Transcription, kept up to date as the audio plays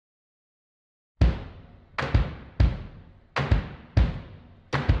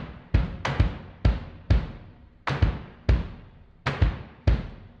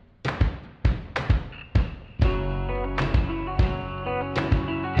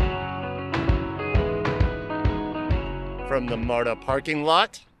from the MARTA parking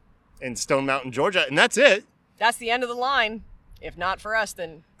lot in Stone Mountain, Georgia. And that's it. That's the end of the line. If not for us,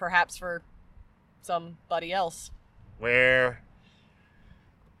 then perhaps for somebody else. Where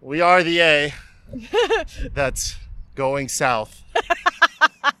we are the A that's going south.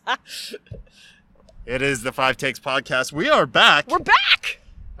 It is the Five Takes podcast. We are back. We're back!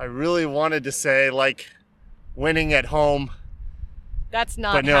 I really wanted to say, like, winning at home. That's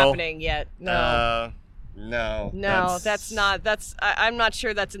not happening yet. No. No, that's not. I'm not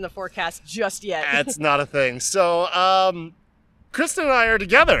sure that's in the forecast just yet. That's not a thing. So, Kristen and I are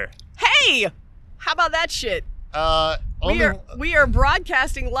together. Hey! How about that shit? We We are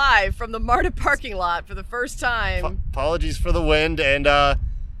broadcasting live from the MARTA parking lot for the first time. Apologies for the wind, and a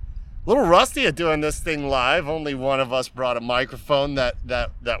little rusty at doing this thing live. Only one of us brought a microphone that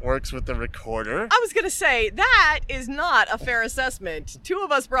works with the recorder. I was going to say, that is not a fair assessment. Two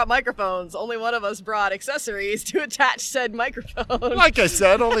of us brought microphones. Only one of us brought accessories to attach said microphone. Like I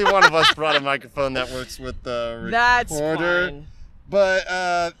said, only one of us brought a microphone that works with the recorder. That's fine.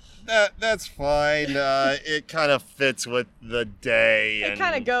 But that's fine. It kind of fits with the day. It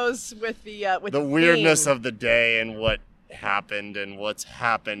kind of goes with the weirdness theme. of the day and what happened and what's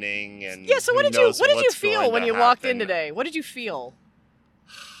happening. And yeah. So what did you feel when you walked in today? What did you feel?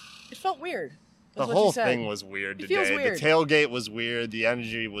 It felt weird. The whole thing was weird today. Feels weird. The tailgate was weird. The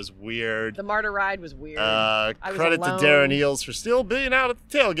energy was weird. The MARTA ride was weird. Credit to Darren Eels for still being out at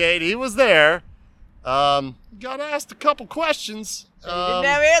the tailgate. He was there. Got asked a couple questions. Didn't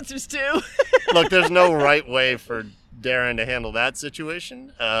have answers to. Look, there's no right way for Darren to handle that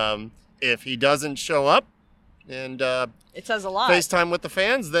situation. If he doesn't show up and it says a lot. FaceTime with the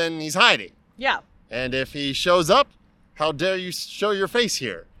fans, then he's hiding. Yeah. And if he shows up, how dare you show your face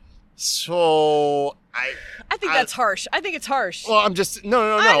here? So I think that's harsh. I think it's harsh. Well, I'm just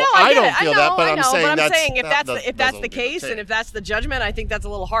no. I don't feel that, but I'm saying but I'm saying if that's the be case and if that's the judgment, I think that's a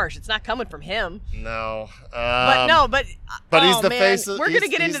little harsh. It's not coming from him. No. But he's the man, face. We're gonna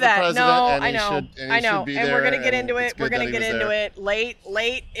get into that. No, I know, and we're gonna get into it. We're gonna get into it late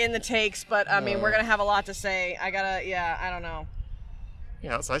in the takes. But I mean, we're gonna have a lot to say. I don't know.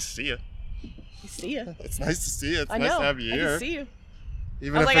 Yeah, it's nice to see you. I see you. It's nice to see you. It's nice to have you here. I can see you.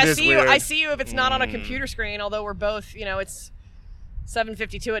 Even I was if like, it is weird. I see you if it's not on a computer screen, although we're both, it's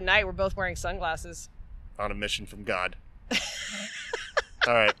 7:52 at night. We're both wearing sunglasses. On a mission from God.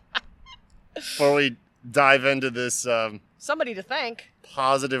 All right. Before we dive into this somebody to thank.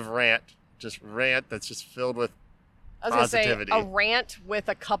 Positive rant that's just filled with positivity. I was going to say a rant with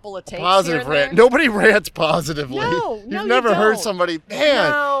a couple of takes. Positive here and rant. there. Nobody rants positively. No, You've never you heard don't. somebody,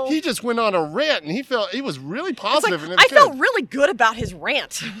 he just went on a rant and he was really positive. It's like, I felt really good about his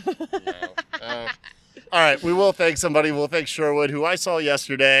rant. All right, we will thank somebody. We'll thank Sherwood, who I saw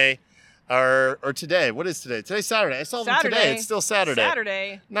yesterday. Or today. What is today? Today's Saturday. I saw them today. It's still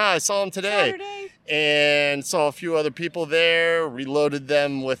Saturday. Nah, I saw them today. And saw a few other people there. Reloaded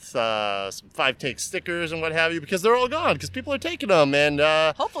them with some 5 Take stickers and what have you because they're all gone because people are taking them. And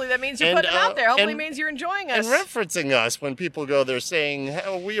hopefully that means you're putting them out there. Hopefully it means you're enjoying us. And referencing us when people go there saying,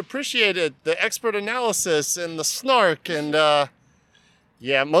 hey, we appreciate it, the expert analysis and the snark. And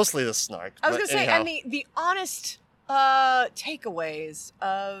yeah, mostly the snark. I was going to say, and the honest... takeaways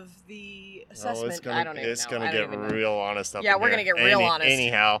of the assessment. It's gonna get real honest up. Yeah, we're gonna get real honest.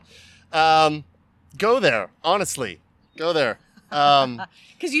 Anyhow, go there. Honestly, go there.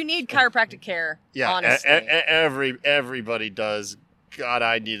 Because you need chiropractic care. Yeah, honestly. Everybody does. God,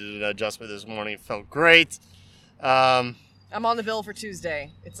 I needed an adjustment this morning. It felt great. I'm on the bill for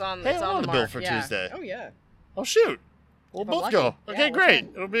Tuesday. It's on. Hey, it's I'm on the bill for yeah. Tuesday. Oh yeah. Oh shoot. We'll both go. Okay, great.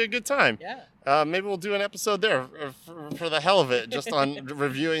 Fun. It'll be a good time. Yeah. Maybe we'll do an episode there for the hell of it, just on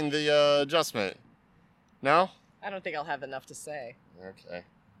reviewing the adjustment. No? I don't think I'll have enough to say. Okay.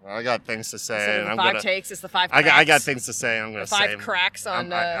 Well, I got things to say. So and the I'm 5 takes. It's the 5 cracks. I got things to say. I'm going to say. 5 cracks on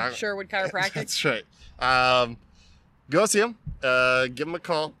Sherwood Chiropractic. That's right. Go see him. Give him a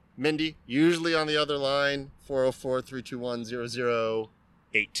call. Mindy, usually on the other line,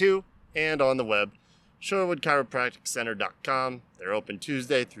 404-321-0082, and on the web, SherwoodChiropracticCenter.com. They're open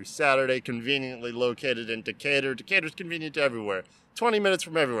Tuesday through Saturday, conveniently located in Decatur. Decatur's convenient to everywhere. 20 minutes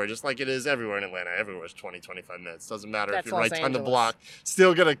from everywhere, just like it is everywhere in Atlanta. Everywhere's 20, 25 minutes. Doesn't matter if you're right on the block.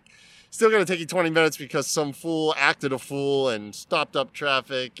 Still gonna take you 20 minutes because some fool acted a fool and stopped up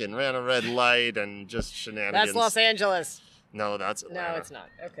traffic and ran a red light and just shenanigans. That's Los Angeles. No, that's Atlanta. No, it's not.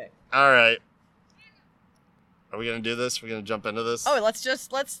 Okay. All right. Are we gonna do this? We're gonna jump into this? Oh, let's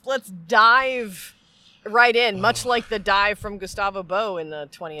dive right in, much like the dive from Gustavo Bo in the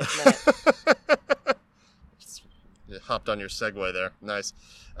 20th minute. You hopped on your segue there. Nice.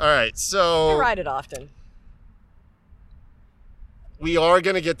 All right, so... I ride it often. we are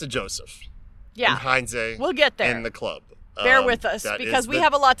going to get to Joseph. Yeah. And Heinze. We'll get there. In the club. Bear with us because we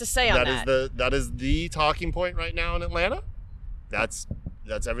have a lot to say on that. That is the talking point right now in Atlanta. That's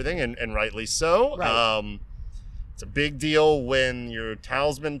everything, and rightly so. Right. It's a big deal when your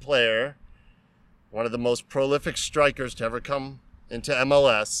talisman player, one of the most prolific strikers to ever come into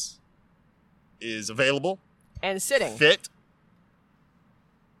MLS, is available and sitting fit.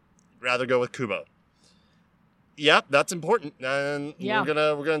 Rather go with Kubo. Yep, that's important, and we're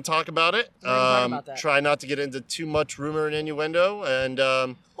gonna talk about it. Try not to get into too much rumor and innuendo, and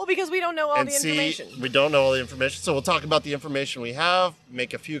well, because we don't know all the information. We don't know all the information, so we'll talk about the information we have,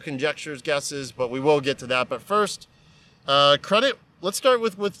 make a few conjectures, guesses, but we will get to that. But first, credit. Let's start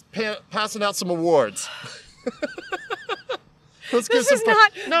with passing out some awards. This is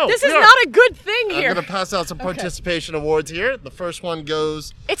not a good thing here. I'm going to pass out some participation awards here. The first one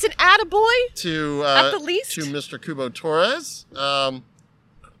goes... It's an attaboy, to, at the least. To Mr. Kubo Torres. And,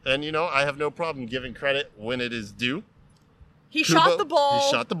 I have no problem giving credit when it is due. He shot the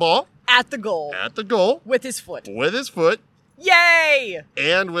ball. At the goal. With his foot. Yay!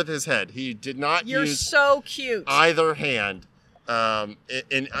 And with his head. He did not use... You're so cute. Either hand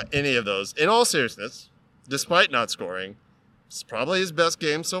in any of those. In all seriousness, despite not scoring... It's probably his best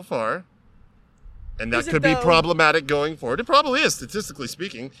game so far. And that could be problematic going forward. It probably is, statistically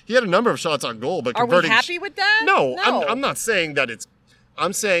speaking. He had a number of shots on goal, but converting... Are we happy with that? No. I'm not saying that it's...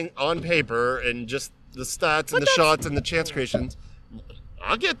 I'm saying on paper and just the stats and the shots and the chance creations.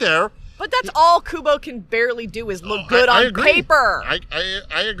 I'll get there. But that's all Kubo can barely do is look good on paper.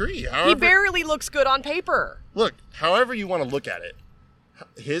 I agree. However, he barely looks good on paper. Look, however you want to look at it,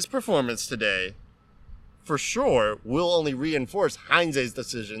 his performance today... for sure, will only reinforce Heinze's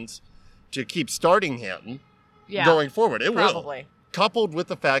decisions to keep starting him going forward. It probably will. Coupled with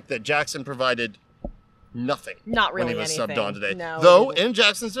the fact that Jackson provided nothing Not really when he was anything. subbed on today. No, though, in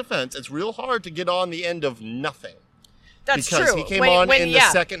Jackson's defense, it's real hard to get on the end of nothing. That's because true. He came on in the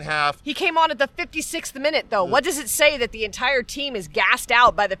second half. He came on at the 56th minute, though. What does it say that the entire team is gassed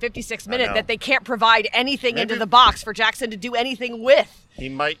out by the 56th minute, that they can't provide anything into the box for Jackson to do anything with? He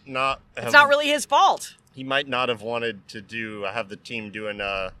might not have... It's not really his fault. He might not have wanted to have the team doing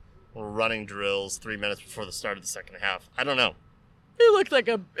running drills 3 minutes before the start of the second half. I don't know.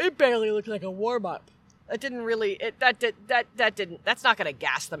 It barely looked like a warm-up. That didn't really... That's not going to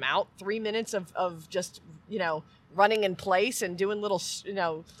gas them out. 3 minutes of just, running in place and doing little,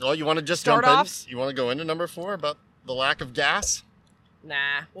 Well, you want to just jump in? You want to go into number 4 about the lack of gas? Nah.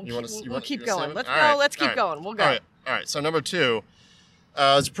 We'll keep going. Let's keep going. We'll go. All right. So number 2,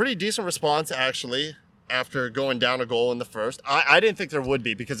 it's a pretty decent response, actually, after going down a goal in the first. I didn't think there would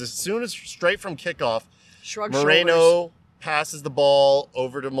be, because as soon as straight from kickoff, Moreno passes the ball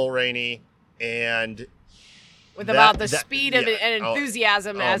over to Mulroney, and... With about the speed and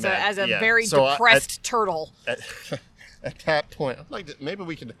enthusiasm as a very depressed turtle. At that point, I'm like, maybe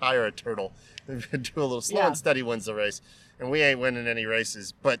we could hire a turtle and do a little slow and steady wins the race. And we ain't winning any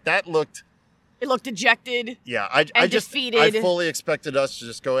races. But that looked... It looked dejected. Yeah, I defeated. I fully expected us to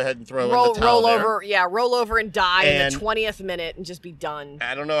just go ahead and throw in the towel roll over and die in the 20th minute and just be done.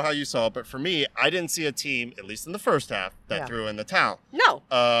 I don't know how you saw it, but for me, I didn't see a team, at least in the first half, that threw in the towel. No,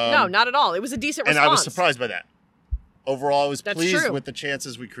 not at all. It was a decent response. And I was surprised by that. Overall, I was pleased with the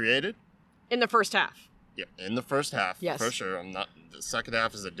chances we created. In the first half. Yeah, in the first half, yes. For sure. The second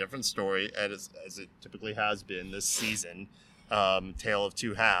half is a different story, as it typically has been this season. Tale of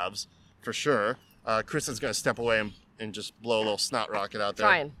two halves, for sure. Kristen's going to step away and just blow a little snot rocket out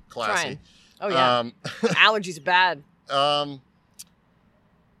there. Classy. Oh, yeah. Allergies bad.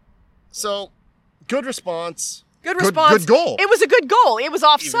 So, good response. Good response. Good goal. It was a good goal. It was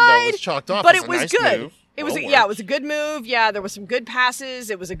offside. Even though it was chalked off but as it was nice good. Move. It was it was a good move. Yeah, there was some good passes.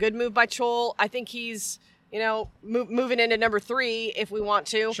 It was a good move by Chol. I think he's, moving into number 3 if we want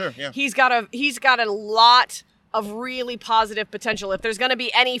to. Sure, yeah. He's got a lot of really positive potential. If there's going to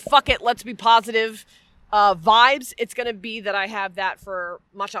be any fuck it, let's be positive vibes, it's going to be that I have that for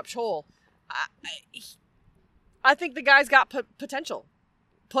Machop Chol. I think the guy's got potential.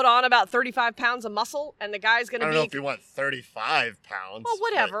 Put on about 35 pounds of muscle, and the guy's going to be... I don't know if you want 35 pounds. Well,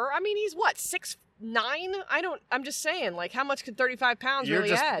 whatever. But... I mean, he's what, 6'9"? I'm just saying, how much could 35 pounds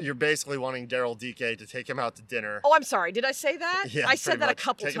really add? You're basically wanting Daryl DK to take him out to dinner. Oh, I'm sorry. Did I say that? Yeah, I said that a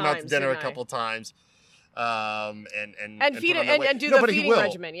couple times. Take him out to dinner a couple times. And feed it and do the feeding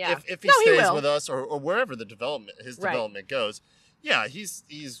regimen. Yeah. If he stays with us or wherever his development goes. Yeah, he's.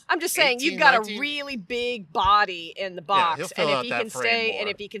 I'm just saying, you've got a really big body in the box, and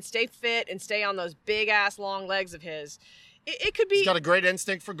if he can stay fit and stay on those big ass long legs of his, it could be. He's got a great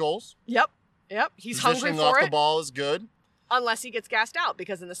instinct for goals. Yep. He's hungry for it. Positioning off the ball is good. Unless he gets gassed out,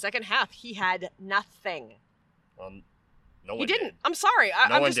 because in the second half, he had nothing. No one he didn't. Did. I'm sorry.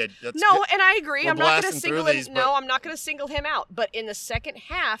 No one did. And I agree. I'm not going to single him. No, I'm not going to single him out. But in the second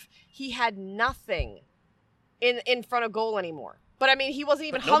half, he had nothing in front of goal anymore. But I mean, he wasn't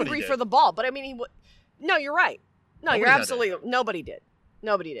even hungry for the ball. But I mean, no, you're right. No, you're absolutely. Nobody did.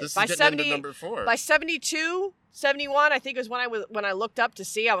 This by is 70, number 4. By 72, 71, I think it was when I looked up to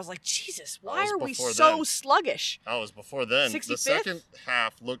see. I was like, Jesus, why are we so sluggish? That was before then. 65th? The second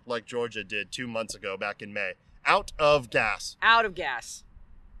half looked like Georgia did 2 months ago, back in May. Out of gas. Out of gas.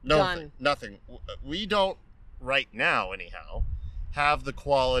 Done. Nothing. We don't right now, anyhow, have the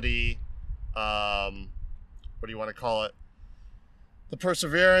quality. What do you want to call it? The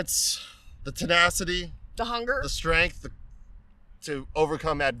perseverance, the tenacity, the hunger, the strength, to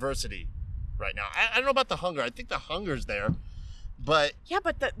overcome adversity right now. I don't know about the hunger. I think the hunger's there, but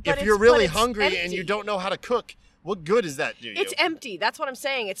if you're really hungry and you don't know how to cook, what good does that do you? It's empty. That's what I'm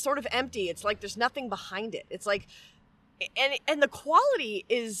saying. It's sort of empty. It's like there's nothing behind it. It's like, and the quality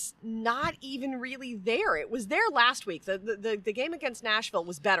is not even really there. It was there last week. The game against Nashville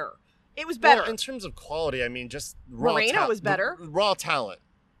was better. It was better. Well, in terms of quality, I mean, just raw Moreno was better. Raw talent.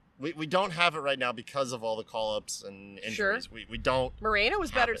 We don't have it right now because of all the call-ups and injuries. Sure. We don't. Moreno was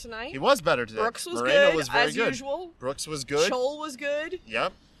better tonight. He was better today. Brooks was Moreno good, was very as good. usual. Brooks was good. Scholl was good.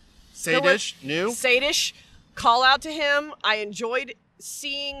 Yep. Sadish, new. Sadish, call out to him. I enjoyed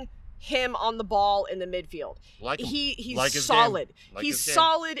seeing him on the ball in the midfield. He's like solid. Like he's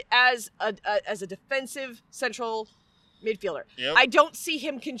solid as a defensive central midfielder. Yep. I don't see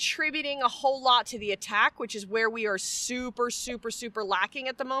him contributing a whole lot to the attack, which is where we are super, super, super lacking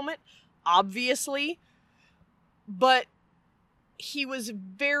at the moment, obviously. But he was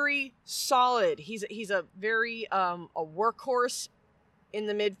very solid. He's a very a workhorse in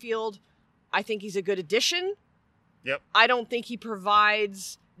the midfield. I think he's a good addition. Yep. I don't think he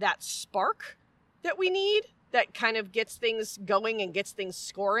provides that spark that we need, that kind of gets things going and gets things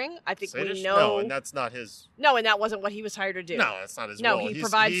scoring. I think Sadish? we know. No, and that's not his. No, and that wasn't what he was hired to do. No, that's not his role. No, he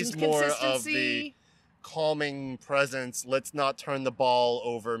provides he's some more consistency. Of the calming presence. Let's not turn the ball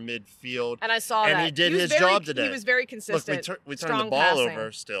over midfield. And I saw that. And he did his job today. He was very consistent. Look, we turned the ball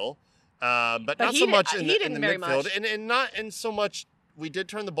over still, but not so much in the midfield, and not in so much. We did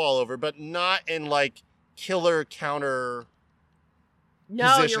turn the ball over, but not in like killer counter.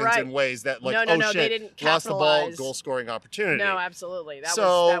 Positions you're right. In ways that like shit, they didn't capitalize. Lost the ball, goal scoring opportunity. No, absolutely.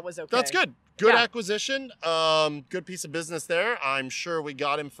 That was okay. That's good. Good acquisition. Good piece of business there. I'm sure we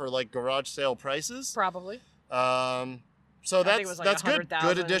got him for like garage sale prices. Probably. So that's good.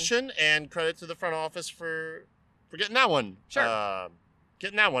 Good addition, and credit to the front office for getting that one. Sure.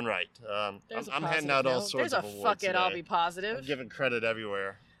 Getting that one right. I'm handing out all sorts of awards. Fuck it, I'll be positive. I'm giving credit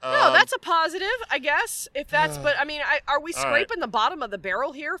everywhere. No, that's a positive, I guess. If that's, but I mean, are we scraping the bottom of the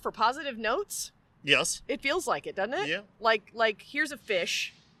barrel here for positive notes? Yes. It feels like it, doesn't it? Yeah. Like here's a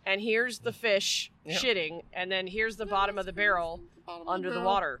fish, and here's the fish shitting, and then here's the bottom of the barrel under the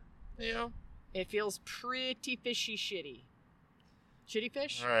water. Yeah. It feels pretty fishy shitty. Shitty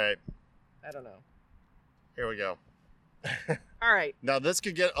fish? All right. I don't know. Here we go. All right. Now this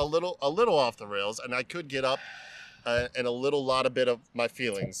could get a little off the rails, and I could get up and a lot of bit of my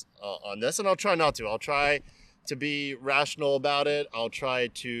feelings on this, and I'll try not to. I'll try to be rational about it. I'll try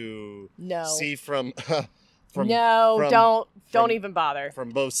to see from don't even bother. From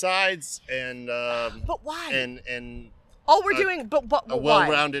both sides, and but why? And all we're doing, but a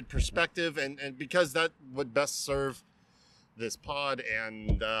well-rounded perspective, and because that would best serve this pod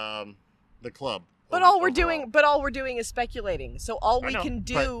and the club. But all we're doing is speculating. So all we can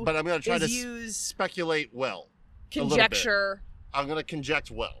do but I'm going to try to use speculate well. Conjecture. I'm going to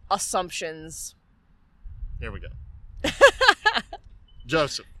conject well. Assumptions. Here we go.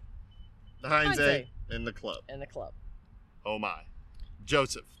 Joseph. Heinze in the club. Oh my.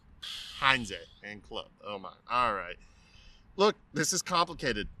 Joseph. Heinze and club. Oh my. All right. Look, this is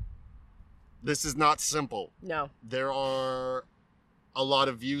complicated. This is not simple. No. There are a lot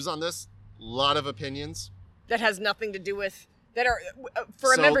of views on this. A lot of opinions. That has nothing to do with... That are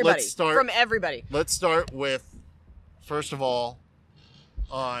from everybody. From everybody. Let's start with, first of all,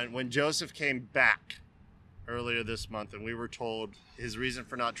 on when Joseph came back earlier this month, and we were told his reason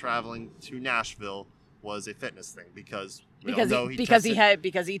for not traveling to Nashville was a fitness thing because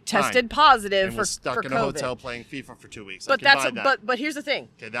he tested positive and was stuck for in COVID. a hotel playing FIFA for 2 weeks. But but here's the thing.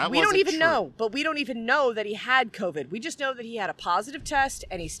 Okay, we don't even know. But we don't even know that he had COVID. We just know that he had a positive test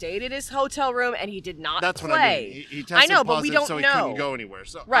and he stayed in his hotel room and he did not That's play. what I mean. He tested I know, positive, but we don't so he know. couldn't go anywhere.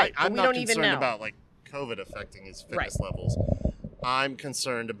 So right, I'm we not don't concerned even know about like COVID affecting his fitness levels. I'm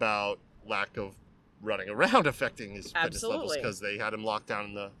concerned about lack of running around affecting his fitness levels because they had him locked down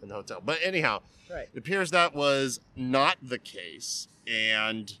in the hotel. But anyhow, it appears that was not the case,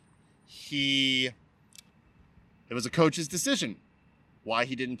 and it was a coach's decision why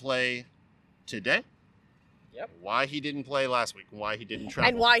he didn't play today. Yep. Why he didn't play last week, why he didn't travel.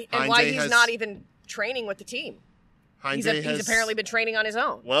 And why he's not even training with the team. He's apparently been training on his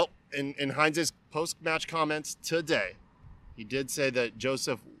own. Well, in Heinze's post-match comments today, he did say that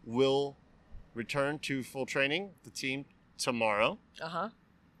Josef will return to full training with the team tomorrow. Uh-huh.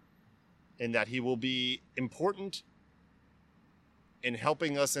 And that he will be important in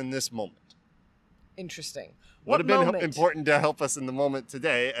helping us in this moment. Interesting. Would have been important to help us in the moment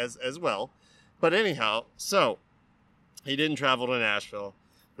today as well. But anyhow, so he didn't travel to Nashville.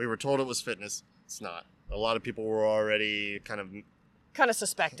 We were told it was fitness. It's not. A lot of people were already kind of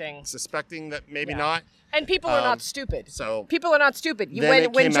suspecting that maybe not. And people are not stupid. So people are not stupid.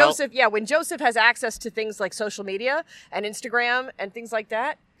 When Josef has access to things like social media and Instagram and things like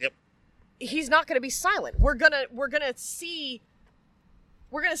that, yep, he's not going to be silent. We're gonna see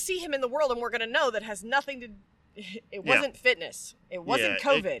him in the world, and we're gonna know that has nothing to. It wasn't fitness. It wasn't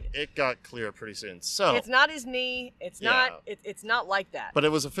COVID. It got clear pretty soon. So it's not his knee. It's not. It's not like that. But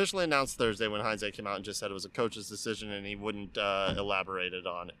it was officially announced Thursday when Heinze came out and just said it was a coach's decision, and he wouldn't elaborate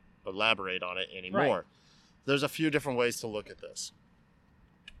on it anymore. Right. There's a few different ways to look at this.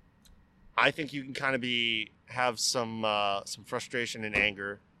 I think you can kind of have some frustration and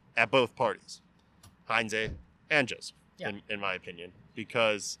anger at both parties, Heinze and Josef, in my opinion,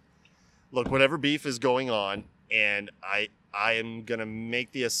 because look, whatever beef is going on. And I am going to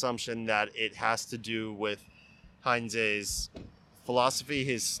make the assumption that it has to do with Heinze's philosophy,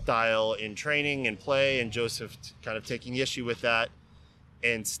 his style in training and play, and Josef kind of taking issue with that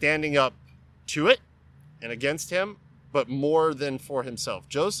and standing up to it and against him, but more than for himself.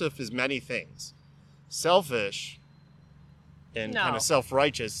 Josef is many things. Selfish and kind of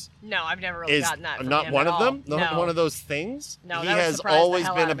self-righteous. No, I've never really gotten that from not him one at of them? No. Not one of those things? No, he has always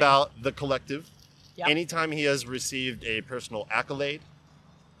been about the collective. Yep. Anytime he has received a personal accolade,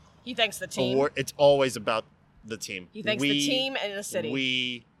 he thanks the team. It's always about the team. He thanks the team and the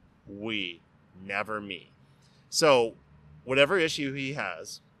city. We, never me. So, whatever issue he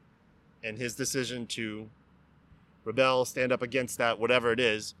has, and his decision to rebel, stand up against that, whatever it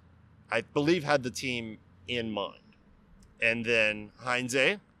is, I believe had the team in mind. And then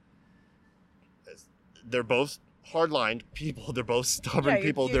Heinze, they're both hard-lined people. They're both stubborn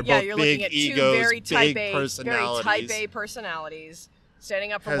people. They're both big egos, big personalities. Very type A personalities,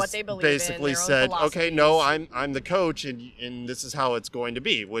 standing up for what they believe basically in. Said, okay, no, I'm the coach, and this is how it's going to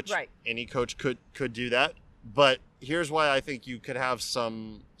be. Which any coach could do that. But here's why I think you could have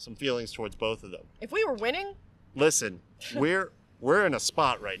some feelings towards both of them. If we were winning, listen, we're in a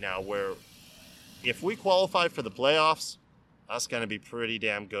spot right now where if we qualify for the playoffs, that's going to be pretty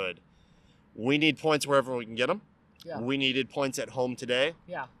damn good. We need points wherever we can get them. Yeah. We needed points at home today.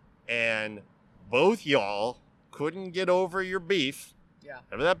 Yeah. And both y'all couldn't get over your beef. Yeah.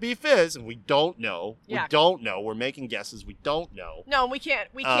 Whatever that beef is, and we don't know. Yeah. We don't know. We're making guesses. We don't know. No, we can't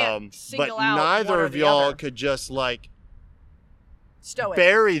single but out neither of y'all could just stow it.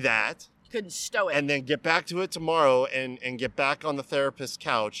 Bury that. Couldn't stow it. And then get back to it tomorrow and get back on the therapist's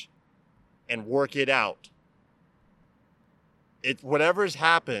couch and work it out. Whatever's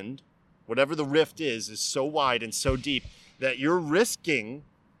happened, whatever the rift is so wide and so deep that you're risking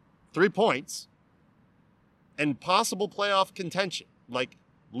 3 points and possible playoff contention. Like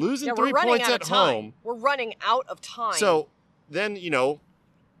losing 3 points at home. We're running out of time. So then,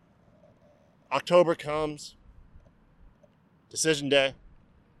 October comes, decision day.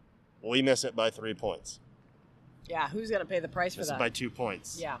 We miss it by 3 points. Yeah, who's going to pay the price for that? Miss it by 2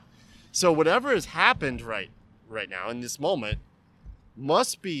 points. Yeah. So whatever has happened right now in this moment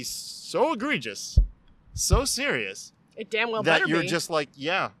must be so egregious, so serious. It damn well better be. That you're just like,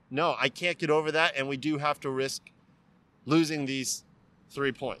 no, I can't get over that, and we do have to risk losing these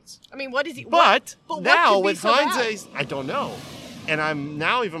 3 points. I mean, what is he? But now with Heinze, I don't know. And I'm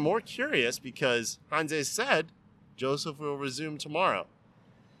now even more curious because Heinze said Josef will resume tomorrow.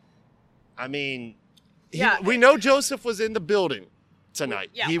 I mean, we know Josef was in the building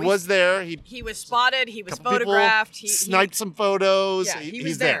tonight. Yeah, he was there. He was spotted. He was photographed. He sniped some photos. Yeah,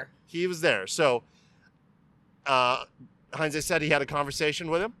 he's there. He was there. So Heinze said he had a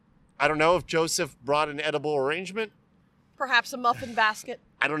conversation with him. I don't know if Josef brought an edible arrangement. Perhaps a muffin basket.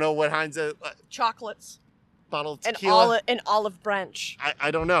 I don't know what Heinze... chocolates. Bottle of tequila. An olive branch.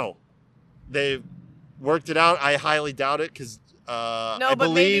 I don't know. They worked it out. I highly doubt it because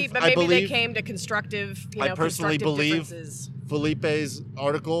maybe they came to constructive, I personally believe differences. Felipe's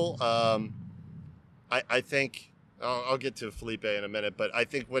article I think I'll get to Felipe in a minute, but I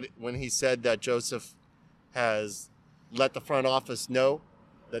think when he said that Joseph has let the front office know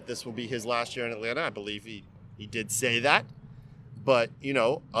that this will be his last year in Atlanta, I believe he did say that. But,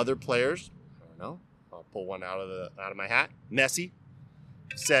 other players, I don't know, I'll pull one out of my hat. Messi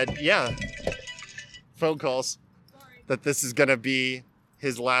said, phone calls, that this is going to be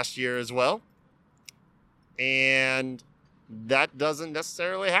his last year as well. And that doesn't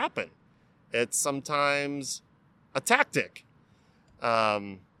necessarily happen. It's sometimes a tactic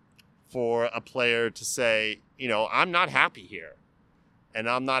for a player to say, I'm not happy here. And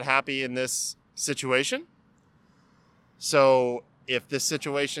I'm not happy in this situation. So if this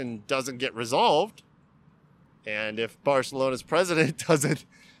situation doesn't get resolved, and if Barcelona's president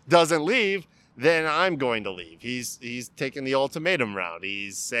doesn't leave, then I'm going to leave. He's taking the ultimatum route.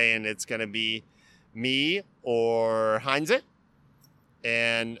 He's saying it's going to be me or Heinz.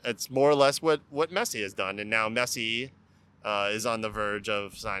 And it's more or less what Messi has done. And now Messi is on the verge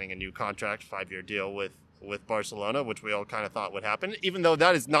of signing a new contract, 5-year deal with Barcelona, which we all kind of thought would happen, even though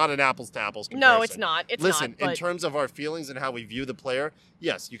that is not an apples-to-apples comparison. No, it's not. Listen, in terms of our feelings and how we view the player,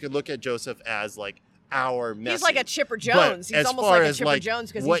 yes, you could look at Joseph as like our Messi. He's like a Chipper Jones. He's almost like a Chipper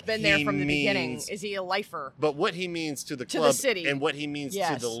Jones because he's been there from the beginning. Is he a lifer? But what he means to the club the city. And what he means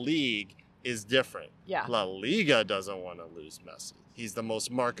to the league is different. Yeah. La Liga doesn't want to lose Messi. He's the most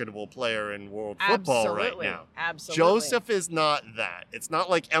marketable player in world football right now. Absolutely. Joseph is not that. It's not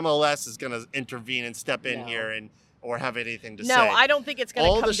like MLS is going to intervene and step in here or have anything to say. No, I don't think it's going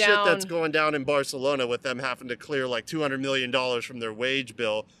to come down. All the shit that's going down in Barcelona with them having to clear like $200 million from their wage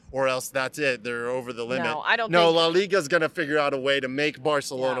bill, or else that's it. They're over the limit. No, I don't think... think... La Liga's going to figure out a way to make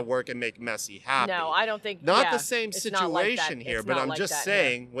Barcelona work and make Messi happy. No, I don't think... Not the same situation here, but I'm like just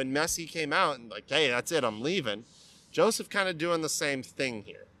saying, when Messi came out and like, hey, that's it, I'm leaving, Joseph kind of doing the same thing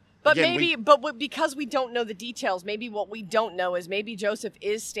here. But again, because we don't know the details, maybe what we don't know is maybe Joseph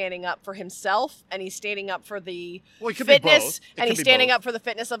is standing up for himself and he's standing up for the fitness and he's standing up for the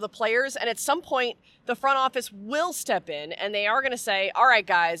fitness of the players. And at some point, the front office will step in and they are going to say, all right,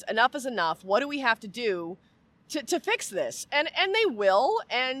 guys, enough is enough. What do we have to do to fix this? And they will.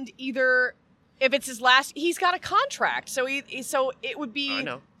 And either if it's his last, he's got a contract. So it would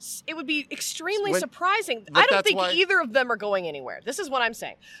be extremely surprising. I don't think either of them are going anywhere. This is what I'm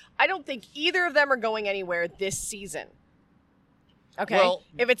saying. I don't think either of them are going anywhere this season. Okay? Well,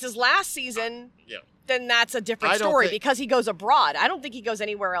 if it's his last season, then that's a different story because he goes abroad. I don't think he goes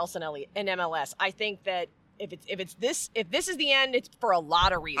anywhere else in MLS. I think that if this is the end, it's for a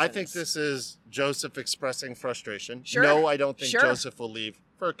lot of reasons. I think this is Joseph expressing frustration. Sure. No, I don't think Joseph will leave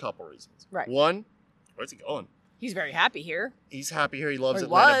for a couple reasons. Right. One, where's he going? He's very happy here. He's happy here. He loves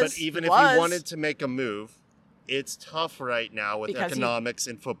Atlanta. But even if he wanted to make a move, it's tough right now with economics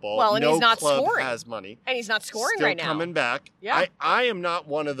in football. Well, and no he's not club scoring. has money. And he's not scoring Still right now. Coming back. Yeah. I am not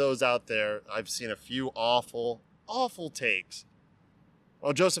one of those out there. I've seen a few awful, awful takes.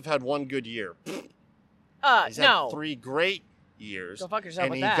 Well, Joseph had one good year. He's had 3 great years. Go fuck yourself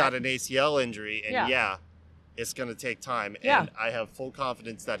with that. And he got an ACL injury. And it's going to take time. Yeah. And I have full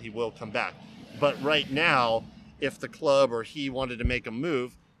confidence that he will come back. But right now, if the club or he wanted to make a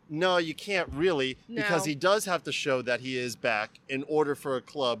move, no, you can't really, because he does have to show that he is back in order for a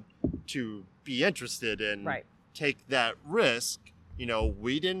club to be interested and take that risk.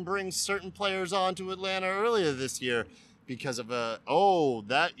 We didn't bring certain players on to Atlanta earlier this year because of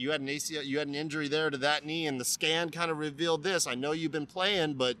you had an ACL, you had an injury there to that knee, and the scan kind of revealed this. I know you've been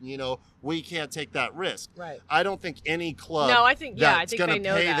playing, but we can't take that risk. Right. I don't think any club that's going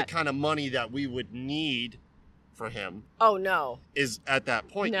to pay the kind of money that we would need for him. Oh no. Is at that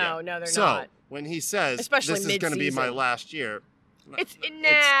point. No, yet. no, they're so, not. When he says especially this is going to be my last year,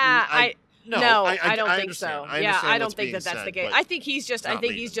 I don't think so. I don't think that's the case. I think he's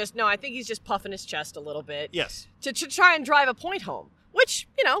just puffing his chest a little bit. Yes. To try and drive a point home, which,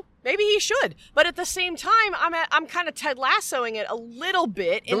 maybe he should. But at the same time, I'm kind of Ted Lassoing it a little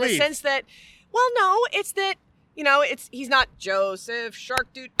bit in the sense that, well, no, it's that, he's not Joseph Shark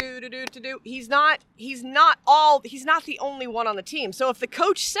do. He's not the only one on the team. So if the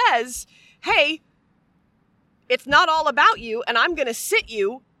coach says, hey, it's not all about you and I'm going to sit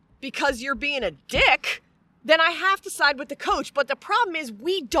you because you're being a dick, then I have to side with the coach. But the problem is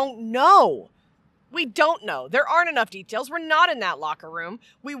we don't know. We don't know. There aren't enough details. We're not in that locker room.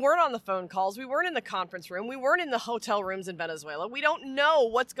 We weren't on the phone calls. We weren't in the conference room. We weren't in the hotel rooms in Venezuela. We don't know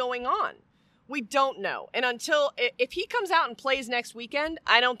what's going on. We don't know. And if he comes out and plays next weekend,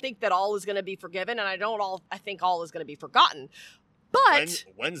 I don't think that all is going to be forgiven, and I think all is going to be forgotten. But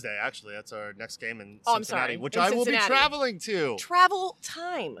Wednesday, actually, that's our next game in I'm Cincinnati, sorry, which in I will be Cincinnati. traveling to. Travel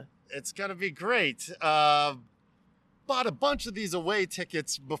time. It's gonna be great. Bought a bunch of these away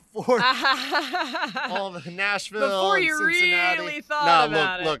tickets before all the Nashville, before you Cincinnati. really thought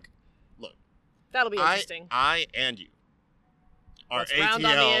about it. Look. That'll be interesting. I and you. Our Let's ATL, round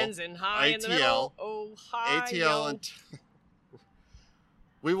on the ends and high in the middle. Ohio. ATL, and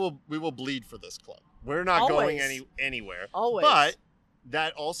we will bleed for this club. We're not going anywhere. Always. But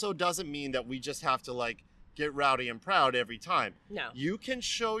that also doesn't mean that we just have to like get rowdy and proud every time. No. You can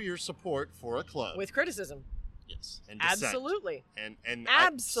show your support for a club with criticism. Yes. And dissent. Absolutely. And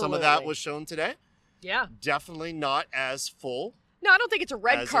absolutely. Some of that was shown today. Yeah. Definitely not as full. No, I don't think it's a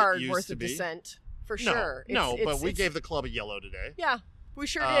red card worth of dissent. For sure. But we gave the club a yellow today. Yeah, we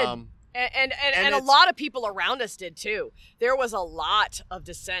sure did. And a lot of people around us did too. There was a lot of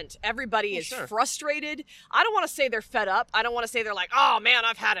dissent. Everybody is frustrated. I don't want to say they're fed up. I don't want to say they're like, oh man,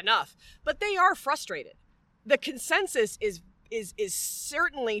 I've had enough. But they are frustrated. The consensus is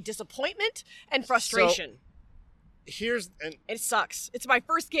certainly disappointment and frustration. It sucks. It's my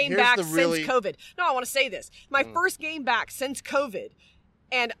first game back since COVID. No, I want to say this. My first game back since COVID,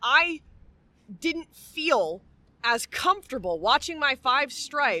 and I didn't feel as comfortable watching my Five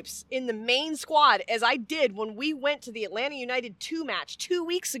Stripes in the main squad as I did when we went to the Atlanta United 2 match 2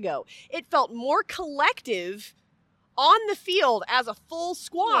 weeks ago. It felt more collective on the field as a full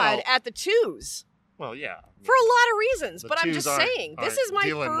squad at the twos. Well, yeah. For a lot of reasons, but I'm just saying, this is my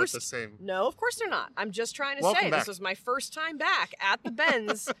first... With the same... No, of course they're not. I'm just trying to say, this was my first time back at the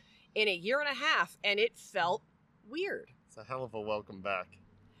Benz in a year and a half, and it felt weird. It's a hell of a welcome back.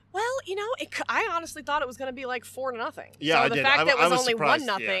 Well, I honestly thought it was going to be like 4-0. Yeah, so the fact that it was only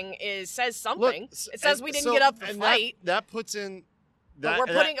 1-0 says something. Look, it says we didn't get up the fight. That puts in... we're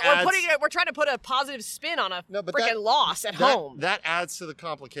trying to put a positive spin on a freaking loss at home. That adds to the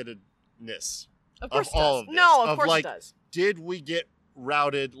complicatedness. Of course it does. No, of course it does. Did we get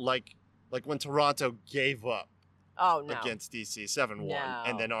routed like when Toronto gave up against DC 7-1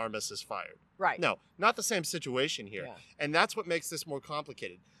 and then Armas is fired? Right. No, not the same situation here. Yeah. And that's what makes this more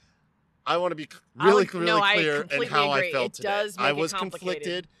complicated. I want to be really clear in how I felt today. I was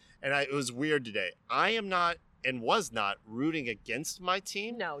conflicted and it was weird today. I am not and was not rooting against my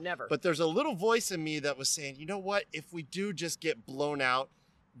team. No, never. But there's a little voice in me that was saying, you know what? If we do just get blown out,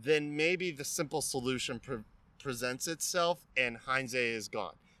 then maybe the simple solution presents itself and Heinze is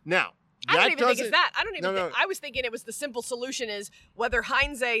gone. Now, I don't even think it's that. I don't even think. I was thinking it was the simple solution is whether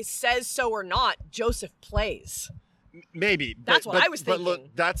Heinze says so or not, Joseph plays. Maybe. That's what I was thinking. But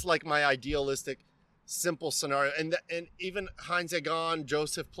look, that's like my idealistic, simple scenario. And even Heinze gone,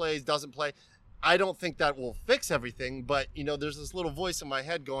 Joseph plays, doesn't play. I don't think that will fix everything. But, there's this little voice in my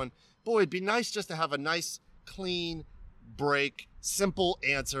head going, boy, it'd be nice just to have a nice, clean break, simple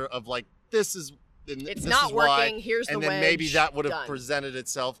answer of like, it's not working. Here's the wedge. And then maybe that would have presented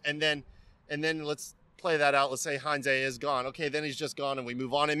itself. And then let's play that out. Let's say Heinze is gone. Okay, then he's just gone and we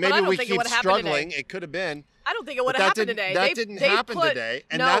move on. And maybe we keep struggling. It could have been. I don't think it would have happened today. That didn't happen today.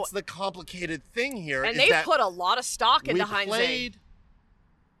 And that's the complicated thing here. And they put a lot of stock into Heinze. We played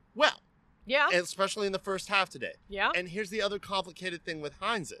well. Yeah. Especially in the first half today. Yeah. And here's the other complicated thing with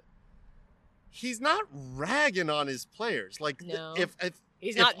Heinze. He's not ragging on his players. Like, if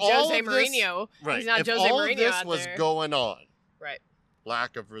he's not Jose Mourinho. Right. He's not if Jose all Mourinho of this was going on. Right.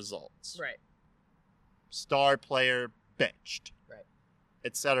 Lack of results. Right. Star player benched. Right.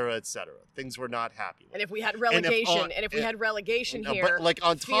 Et cetera, et cetera. Things we're not happy with. And if we had relegation, here, but like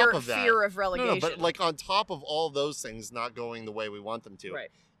on top of that, fear of relegation. No, but like on top of all those things not going the way we want them to.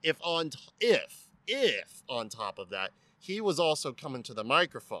 Right. If on top of that, he was also coming to the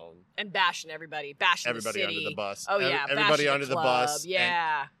microphone and bashing everybody the city. Under the bus. Oh yeah, everybody under the bus.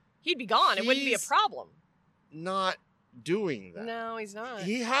 Yeah, he'd be gone. It wouldn't be a problem. Not doing that. No, he's not.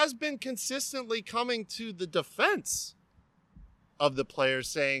 He has been consistently coming to the defense of the players,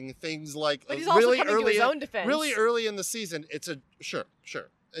 saying things like, but he's also really coming to his own defense. Really early in the season, it's a sure.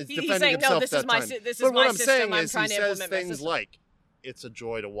 He's saying, no, this is my system. I'm trying to implement my system. Things like, it's a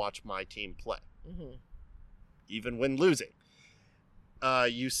joy to watch my team play. Mm-hmm. Even when losing.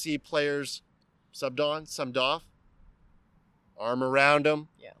 You see players subbed on, subbed off, arm around them,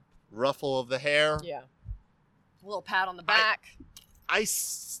 ruffle of the hair. Yeah. A little pat on the back. I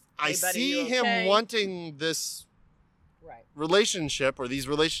see him wanting this relationship or these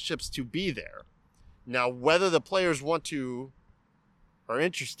relationships to be there. Now, whether the players are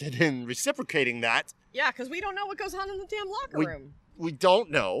interested in reciprocating that. Yeah, because we don't know what goes on in the damn locker room. We don't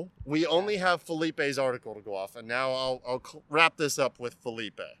know. We only have Felipe's article to go off. And now I'll wrap this up with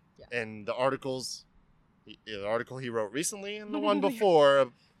Felipe. Yeah. And the article's The article he wrote recently and the one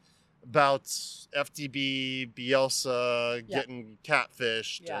before about FDB, Bielsa getting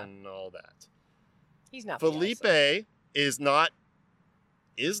catfished and all that. He's not Felipe Bielsa. is not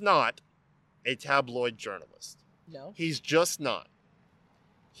a tabloid journalist. No. He's just not.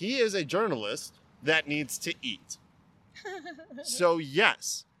 He is a journalist that needs to eat. So,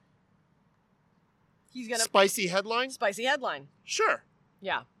 yes. He's gonna Spicy headline? Spicy headline. Sure.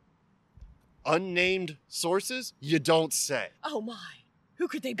 Yeah. Unnamed sources? You don't say. Oh my. Who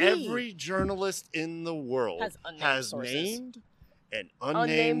could they be? Every journalist in the world has named and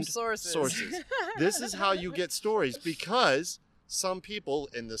unnamed sources. This is how you get stories, because some people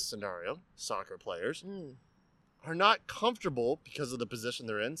in this scenario, soccer players, are not comfortable because of the position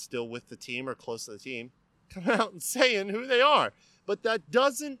they're in, still with the team or close to the team, come out and saying who they are. But that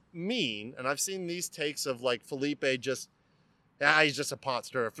doesn't mean, and I've seen these takes of like Felipe just, he's just a pot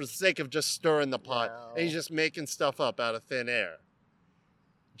stirrer for the sake of just stirring the pot, and he's just making stuff up out of thin air.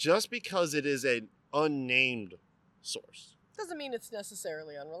 Just because it is an unnamed source doesn't mean it's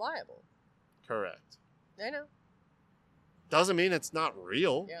necessarily unreliable. Correct. I know. Doesn't mean it's not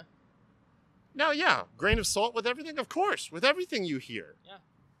real. Yeah. Now, yeah, grain of salt with everything, of course, with everything you hear. Yeah.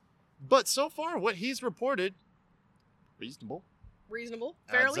 But so far, what he's reported, reasonable. Fairly.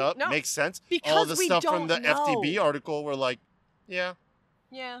 Adds up, no. makes sense. Because all the we stuff don't from the know. FDB article were like, yeah,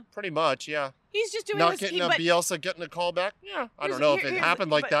 pretty much, yeah. He's just doing Not this. getting Bielsa getting a call back? Yeah, I don't know if it happened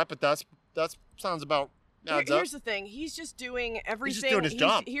like that, but that sounds about adds up. Here's the thing. He's just doing everything. He's just doing his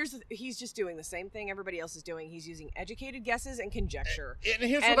job. He's just doing the same thing everybody else is doing. He's using educated guesses and conjecture. And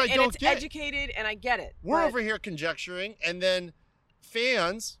here's what I don't get. It's educated, and I get it. We're over here conjecturing, and then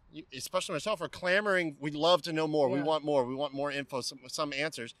fans, especially myself, are clamoring, we'd love to know more. Yeah. We want more info, some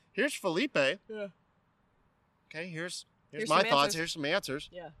answers. Here's Felipe. Yeah. Okay, here's my thoughts. Answers. Here's some answers.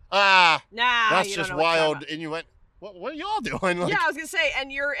 Yeah. That's just wild. And you went, what are y'all doing? Like, yeah, I was gonna say,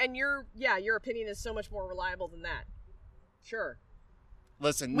 and your opinion is so much more reliable than that. Sure.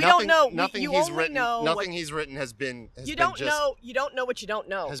 Listen, we nothing, don't know. Nothing you he's only written. know nothing he's written has been. You don't know what you don't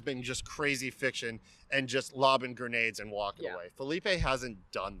know. Has been just crazy fiction and just lobbing grenades and walking away. Felipe hasn't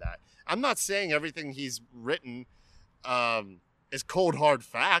done that. I'm not saying everything he's written is cold hard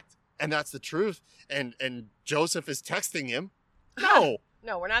fact, and that's the truth. And Joseph is texting him. No.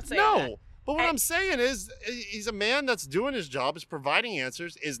 No, we're not saying that. But what I'm saying is, he's a man that's doing his job, is providing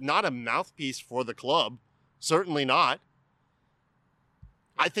answers, is not a mouthpiece for the club. Certainly not.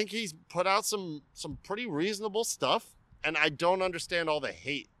 I think he's put out some pretty reasonable stuff, and I don't understand all the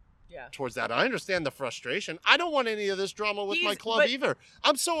hate towards that. I understand the frustration. I don't want any of this drama with my club either.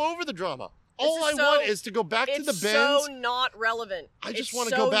 I'm so over the drama. All I want is to go back to the Benz. It's so not relevant. I just want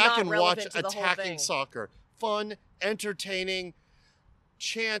to go back and watch attacking soccer. Fun, entertaining,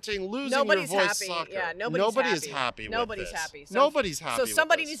 chanting, losing your voice soccer. Yeah, nobody is happy with Nobody's this. happy. Nobody's happy So with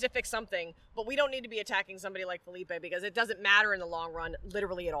somebody this. needs to fix something, but we don't need to be attacking somebody like Felipe because it doesn't matter in the long run,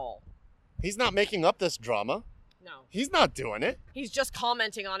 literally at all. He's not making up this drama. No. He's not doing it. He's just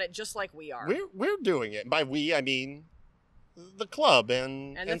commenting on it just like we are. We're doing it. By we, I mean the club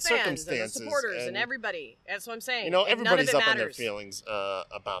and the fans circumstances. And the supporters and everybody. That's what I'm saying. You know, everybody's up on their matters. feelings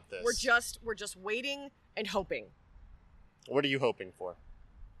about this. We're just waiting and hoping. What are you hoping for?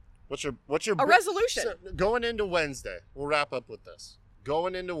 What's your a resolution? So going into Wednesday, we'll wrap up with this.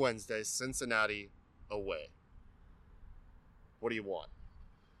 Going into Wednesday, Cincinnati away. What do you want?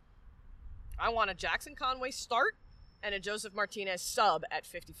 I want a Jackson Conway start and a Joseph Martinez sub at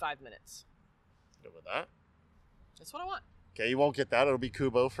 55 minutes. Good with that. That's what I want. Okay, you won't get that. It'll be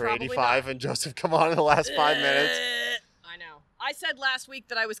Kubo for Probably 85 not. And Joseph come on in the last 5 minutes. I know. I said last week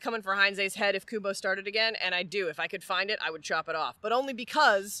that I was coming for Heinze's head if Kubo started again, and I do. If I could find it, I would chop it off. But only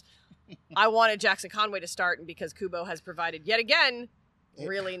because I wanted Jackson Conway to start and because Kubo has provided, yet again,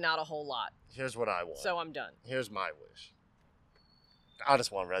 really not a whole lot. Here's what I want. So I'm done. Here's my wish. I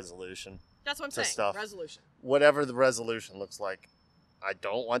just want resolution. That's what I'm saying. Stuff. Resolution. Whatever the resolution looks like. I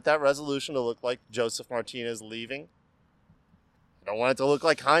don't want that resolution to look like Joseph Martinez leaving. I don't want it to look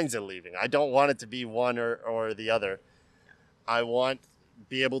like Heinze leaving. I don't want it to be one or the other. I want to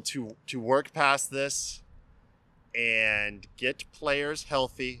be able to work past this and get players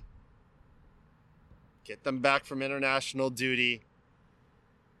healthy, get them back from international duty,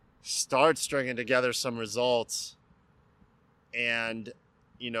 start stringing together some results, and,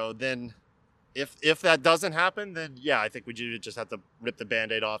 then if that doesn't happen, then yeah, I think we just have to rip the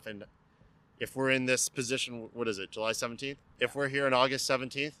Band-Aid off. And if we're in this position, what is it, July 17th? If we're here on August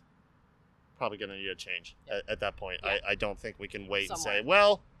 17th, probably going to need a change at that point. Yeah. I don't think we can wait and say,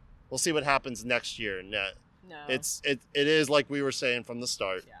 well, we'll see what happens next year. No. It is like we were saying from the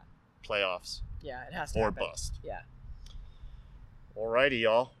start, playoffs. Yeah, it has to or happen. bust. Yeah. Alrighty,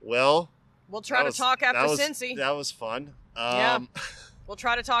 y'all. Well, we'll try to talk after Cincy. That was fun. Yeah. We'll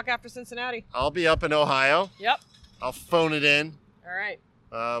try to talk after Cincinnati. I'll be up in Ohio. Yep. I'll phone it in. All right.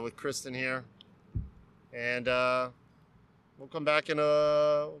 With Kristen here, and we'll come back in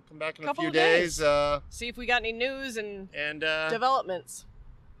a few days. See if we got any news and developments.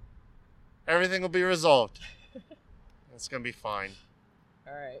 Everything will be resolved. It's gonna be fine.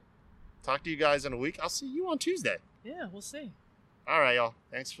 All right. Talk to you guys in a week. I'll see you on Tuesday. Yeah, we'll see. All right, y'all.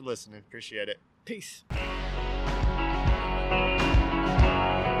 Thanks for listening. Appreciate it. Peace.